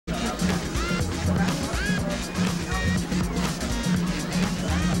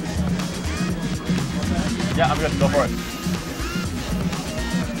Yeah, I'm good. Go for it.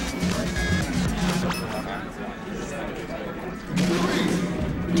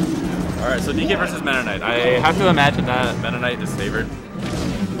 Alright, so DK versus Meta Knight. I have to imagine that Meta Knight is favored.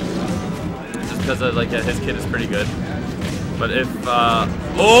 Just because like his kit is pretty good. But if oh!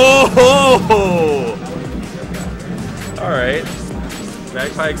 Alright.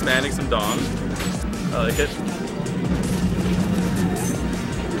 Magpie expanding some dong. I like it.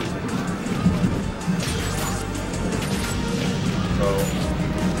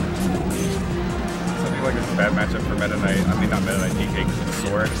 Something like it's a bad matchup for Meta Knight. I mean, not Meta Knight, DK because of the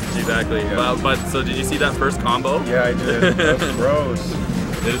sword. Exactly. Yeah. Well, but so did you see that first combo? Yeah, I did. That was gross.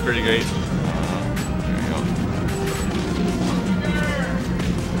 It is pretty great.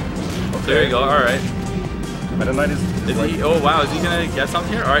 There you go. All right. Meta Knight is he? Oh wow, is he gonna get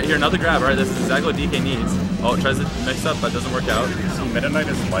something here? All right, here another grab. All right, this is exactly what DK needs. Oh, tries to mix up, but doesn't work out. See, Meta Knight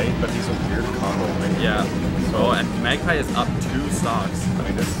is light, but he's a weird combo. Right? Yeah. So and Magpie is up 2 stocks. I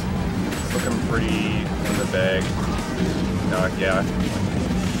mean, this is looking pretty in the bag. Yeah,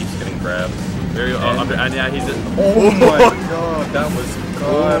 keeps getting grabbed. There you go. And yeah, he's. Oh my god, that was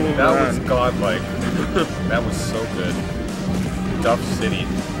god. That was godlike. That was so good. Duff City.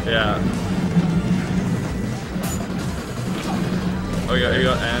 Yeah. Oh, here you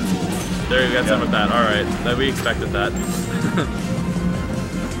go, and there you got some with that. All right, that we expected that.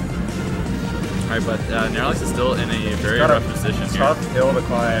 All right, but Narelex is still in a very rough position here. Tough hill to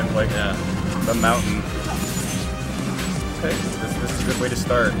climb, like yeah. The mountain. Okay, this is a good way to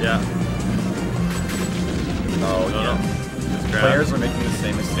start. Yeah. Oh yeah. Players are making the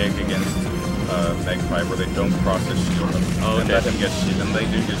same mistake against Magpie, where they don't cross his shield and let him get shield, and they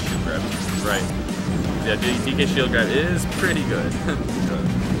do get shield grabs. Right. Yeah, DK shield grab is pretty good.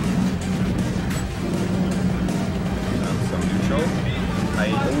 Some neutral.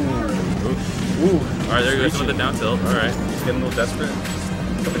 Ooh. Alright, there goes some of the down tilt. Alright. He's getting a little desperate.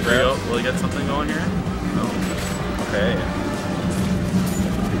 There you go. Will he get something going here? No. Okay.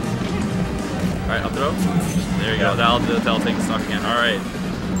 Alright, up throw. There you go. That'll take the stock again. Alright.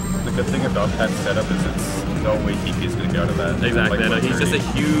 The good thing about that setup is it's no way DK is going to get out of that. Exactly. Like, he's just a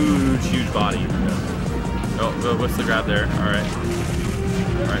huge body. Yeah. Oh, what's the grab there? Alright.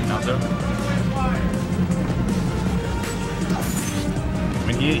 Alright, now throw. I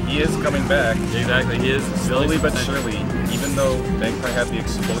mean, he is coming back. Exactly, he is. Slowly but surely, even though Magpie had the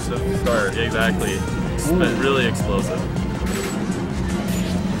explosive start. Exactly. But really explosive.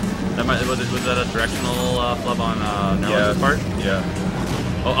 That was that a directional flub on Narelex's part? Yeah.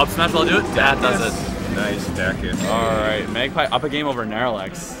 Oh, up smash will do it? That does it. Nice, stack it. Alright, Magpie up a game over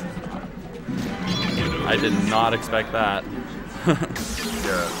Narelex. I did not expect that.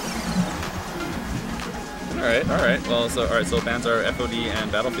 Yeah. Alright. Well, so bans are FOD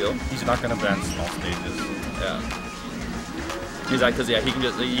and Battlefield. He's not gonna ban small stages. Yeah. Exactly, because yeah, he can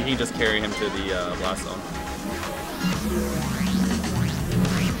just carry him to the blast zone.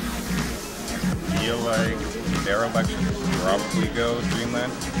 I feel like Narelex should probably go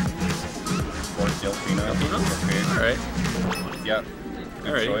Dreamland or Delfino. Okay. Alright. Yep.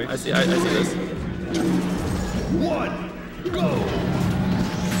 Alright. I see this. 1, go!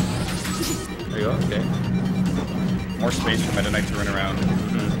 There you go, okay. More space for Meta Knight to run around.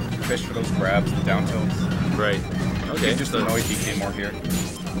 Fish for those grabs, the down tilts. Right. Okay. Just annoy DK more here.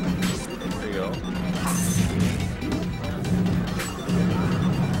 There you go.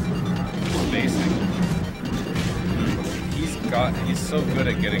 Spacing. He's so good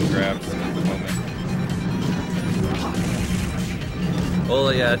at getting grabs at the moment.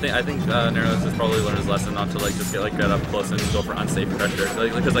 Well, yeah, I think Narelex has probably learned his lesson not to just get up close and go for unsafe pressure.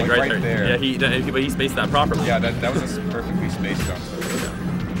 Because right there. Yeah, he spaced that properly. Yeah, that was a perfectly spaced down.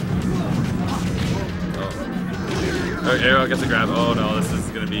 Oh, Arrow gets a grab. Oh no, this is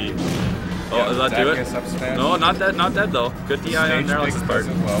gonna be. Oh, Yeah, does that do it? No, not dead though. Good DI on Narelex's part.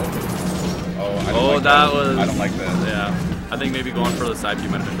 Well. Oh, I don't like that. Yeah, I think maybe going for the side view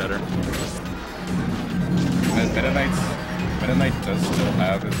might have been better. Meta Knight does still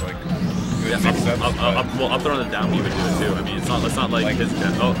have his good mix-ups. Up throw on the down B would do it too. I mean, it's not like his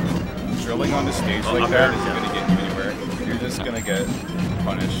gen. Oh, drilling on the stage like that isn't gonna get you anywhere. You're just gonna get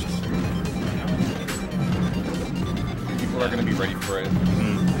punished. People are gonna be ready for it.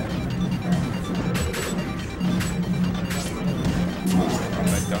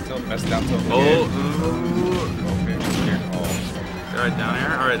 Down tilt, best down tilt. Oh. Okay, weird call. Alright, down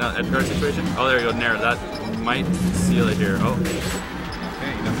air. Alright, now edge guard situation. Oh, there you go, Nair. That might seal it here. Oh.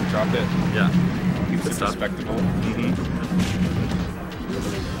 Okay, he doesn't drop it. Yeah. Keeps it respectable. Oh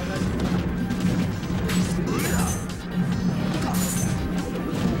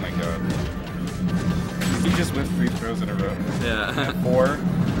my god. throws in a row. Yeah. At 4,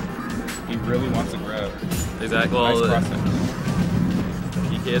 he really wants a grab. Exactly. Well, nice crossing.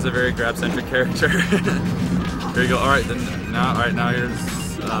 DK is a very grab-centric character. There you go. All right, then now, here's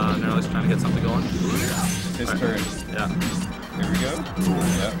Narelex trying to get something going. His turn. Yeah. Here we go.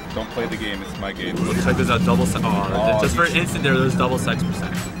 Yeah. Don't play the game. It's my game. Look, check this out. Double sex. Oh, just for an instant there, there's double sex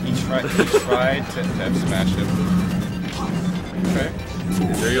 %. He tried to F smash him. Okay.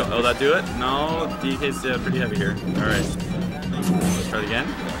 There you go. Oh, that do it? No, DK's pretty heavy here. All right. Let's try it again.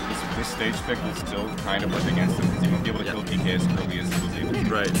 This stage pick will still kind of work against him because he won't be able to kill DK as early as he was able to.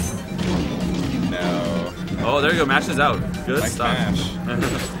 Right. No. Oh, there you go. Mashes out. Good nice stuff.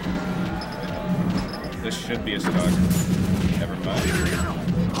 Mash. This should be a stock. Never mind.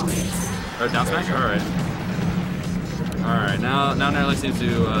 Oh, down smash? Alright. Alright, now Narelex seems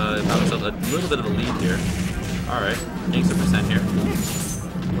to have himself a little bit of a lead here. Alright, getting some % here.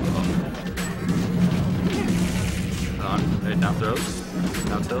 Hold on. Right, down throws.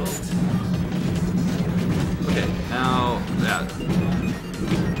 Down tilt. Okay, now, yeah.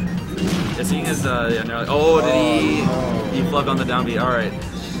 Seeing as, yeah, Narelex. Oh, did he? No. He flubbed on the down B. Alright.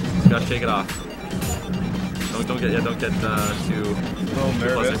 Just gotta shake it off. Don't get too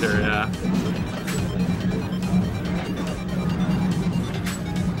nervous. Here, yeah.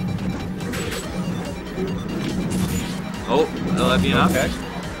 Oh, will that be enough? Okay.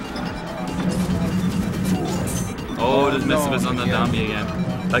 Oh, just missed on the down B again.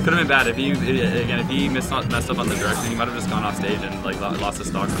 That could have been bad if he messed up on the direction. He might have just gone off stage and like lost his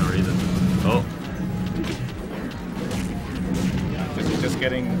stock for no reason. Oh. Just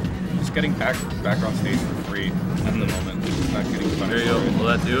getting back on stage for free at the moment. He's not getting punished. There you go. Will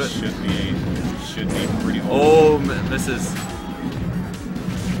that do it? Should be pretty old. Oh, misses.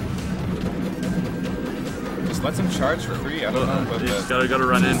 Just lets him charge for free. I don't know about you that. just gotta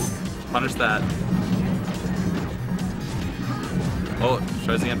run in, punish that. Oh,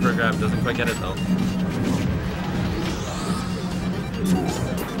 tries again for a grab. Doesn't quite get it though.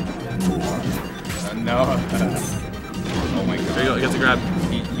 No. Oh my god. There you go. He gets a grab.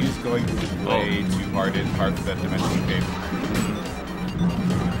 He was going way too hard for that dimension cape.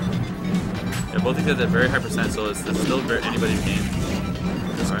 Yeah, both these guys have very high %, so it's still anybody's game.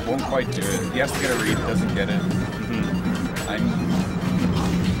 Just won't quite do it. He has to get a read, doesn't get it.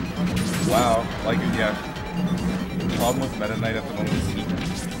 Wow. Like, yeah. The problem with Meta Knight at the moment is he...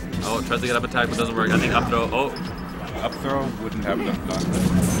 Oh, tries to get up attack, but doesn't work. I think up throw. Oh. Up throw wouldn't have enough fun.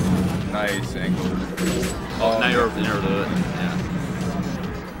 Nice angle. Oh, now you're to it. Yeah.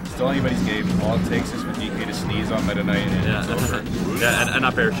 Still anybody's game. All it takes is for DK to sneeze on Meta Knight and it's over. Yeah, and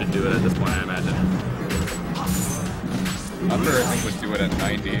up air should do it at this point, I imagine. Up air, I think, would do it at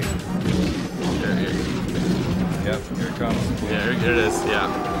 90. Here. Yep, here it comes. Cool. Yeah, here it is. Yeah.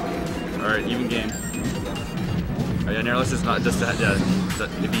 All right, even game. Oh, yeah, Narelex is not just that. Yeah,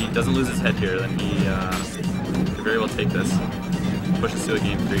 if he doesn't lose his head here, then he could very well take this. Pushes to a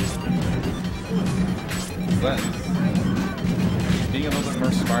game 3. But he's being a little bit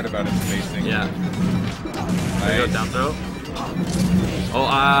more smart about his spacing. Yeah. Nice. There you go, down throw. Oh,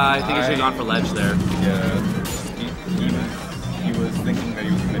 I think he should have gone for ledge there. Yeah. He was thinking that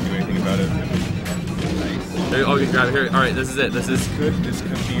he was going to do anything about it. Nice. There, oh, you grab it here. All right, this is it. This could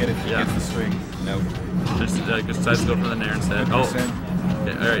be it if he gets the swing. Nope. Just decides to go for the nair instead. 100%. Oh.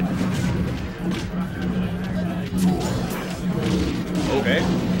 Okay, all right. Okay.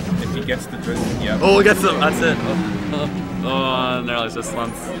 If he gets the twist, yeah. Oh, he gets them. That's it. Oh, Narelex just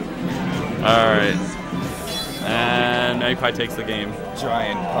slumps. All right. And Magpie takes the game.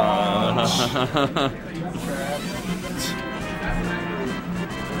 Giant punch.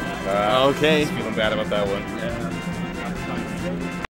 Okay. He's feeling bad about that one. Yeah.